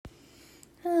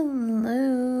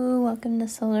Hello, welcome to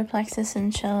Solar Plexus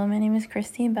and Chill. My name is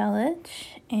Christy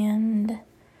Belich, and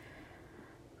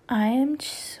I am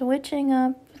switching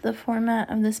up the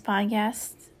format of this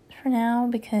podcast for now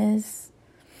because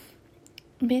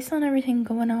based on everything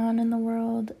going on in the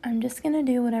world, I'm just going to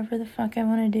do whatever the fuck I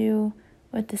want to do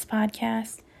with this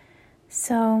podcast.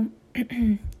 So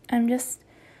I'm just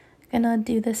going to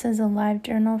do this as a live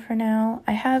journal for now.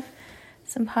 I have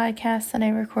some podcasts that I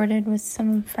recorded with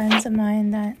some friends of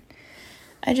mine that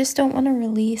I just don't want to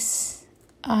release.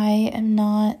 I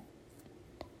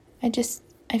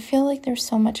feel like there's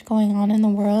so much going on in the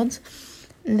world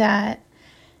that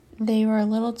they were a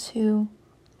little too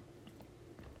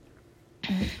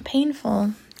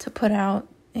painful to put out,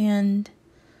 and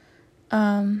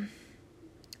I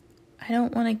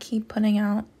don't want to keep putting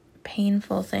out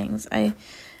painful things. I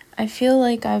feel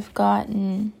like I've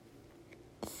gotten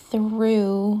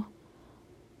through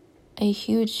a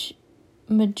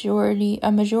majority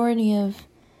of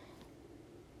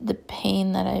the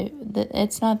pain that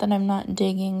it's not that I'm not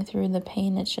digging through the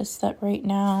pain, it's just that right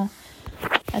now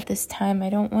at this time I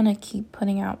don't want to keep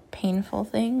putting out painful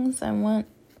things. I want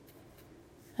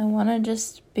to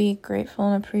just be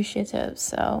grateful and appreciative.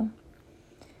 So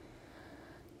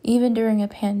even during a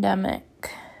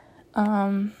pandemic,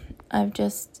 there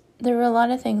were a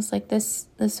lot of things like this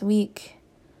week.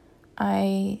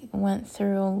 I went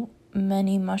through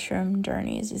many mushroom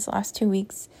journeys. These last 2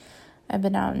 weeks, I've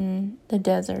been out in the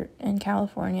desert in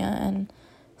California and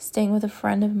staying with a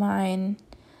friend of mine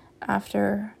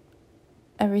after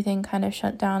everything kind of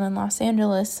shut down in Los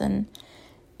Angeles, and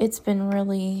it's been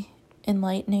really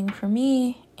enlightening for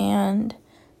me. And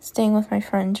staying with my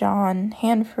friend John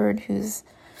Hanford, who's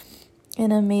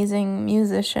an amazing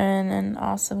musician and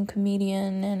awesome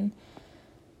comedian, and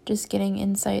just getting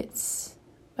insights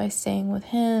by staying with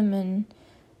him and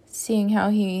seeing how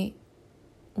he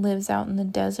lives out in the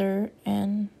desert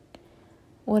and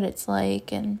what it's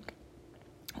like, and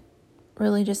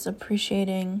really just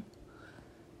appreciating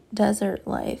desert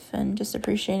life and just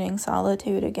appreciating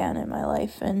solitude again in my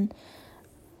life. And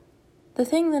the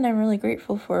thing that I'm really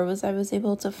grateful for was I was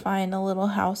able to find a little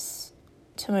house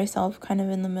to myself kind of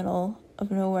in the middle of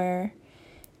nowhere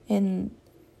in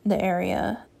the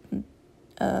area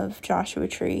of Joshua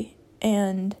Tree.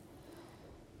 And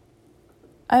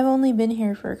I've only been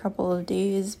here for a couple of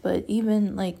days, but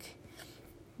even like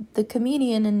the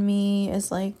comedian in me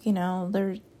is like,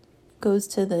 there goes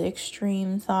to the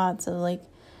extreme thoughts of like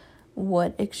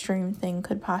what extreme thing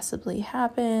could possibly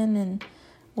happen and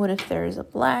what if there's a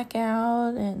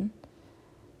blackout,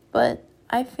 but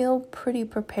I feel pretty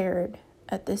prepared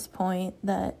at this point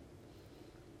that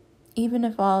even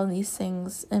if all of these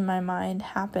things in my mind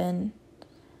happen,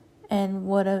 and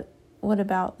what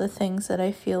about the things that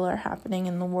I feel are happening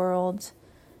in the world,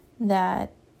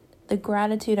 that the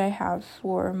gratitude I have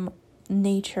for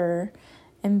nature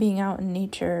and being out in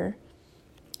nature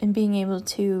and being able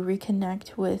to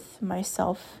reconnect with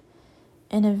myself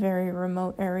in a very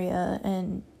remote area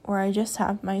and where I just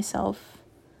have myself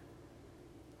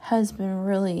has been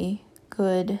really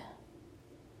good.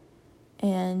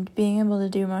 And being able to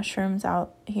do mushrooms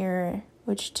out here,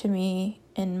 which to me,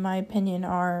 in my opinion,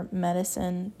 are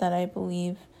medicine that I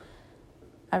believe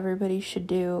everybody should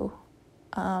do.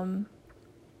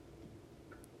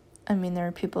 There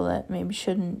are people that maybe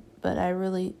shouldn't, but I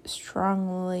really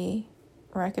strongly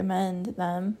recommend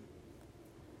them.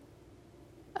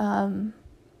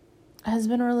 Has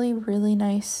been really, really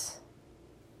nice.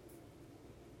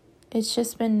 It's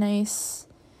just been nice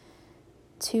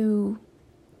to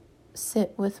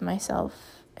sit with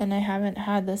myself, and I haven't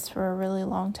had this for a really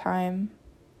long time.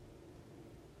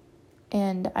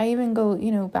 And I even go,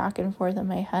 back and forth in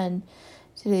my head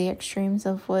to the extremes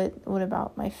of what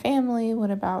about my family?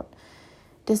 What about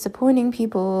disappointing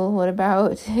people? What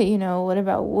about,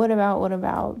 what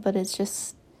about? But it's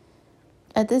just,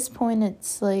 at this point,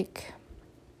 it's like,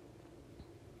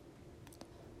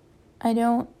 I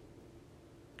don't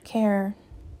care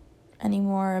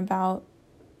anymore about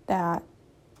that.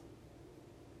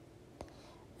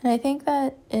 And I think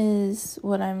that is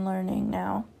what I'm learning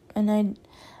now. And I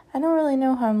don't really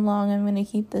know how long I'm going to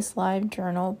keep this live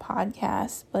journal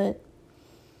podcast, but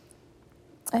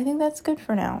I think that's good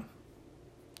for now.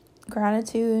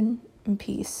 Gratitude and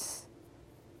peace.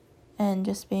 And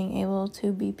just being able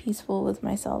to be peaceful with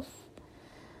myself.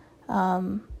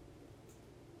 And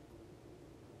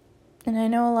I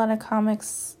know a lot of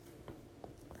comics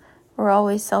were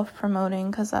always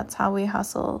self-promoting because that's how we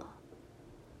hustle.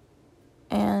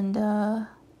 And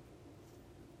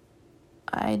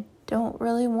I don't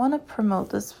really want to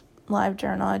promote this live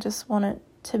journal. I just want it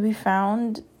to be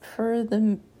found for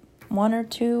the one or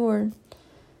two or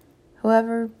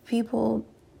whoever people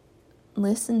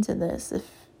listen to this. If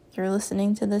you're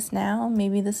listening to this now,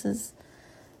 maybe this is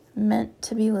meant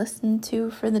to be listened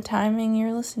to for the timing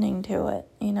you're listening to it.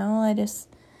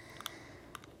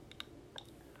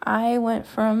 I went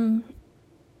from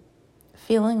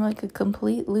feeling like a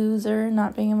complete loser,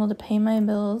 not being able to pay my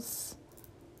bills,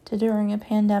 to during a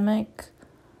pandemic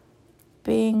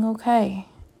being okay.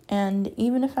 And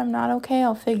even if I'm not okay,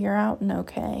 I'll figure out an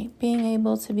okay. Being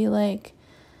able to be like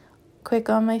quick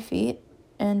on my feet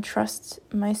and trust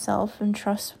myself and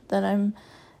trust that I'm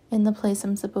in the place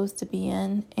I'm supposed to be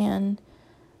in, and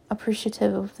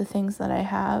appreciative of the things that I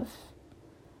have,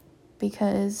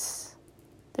 because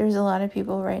there's a lot of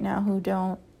people right now who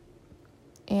don't.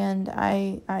 And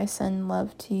I send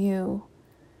love to you.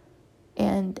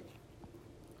 And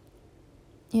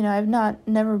I've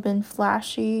never been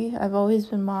flashy. I've always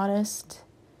been modest.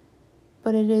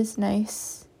 But it is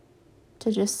nice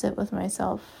to just sit with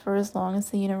myself for as long as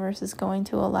the universe is going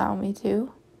to allow me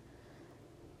to.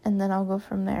 And then I'll go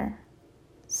from there.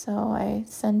 So I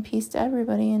send peace to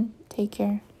everybody and take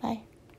care.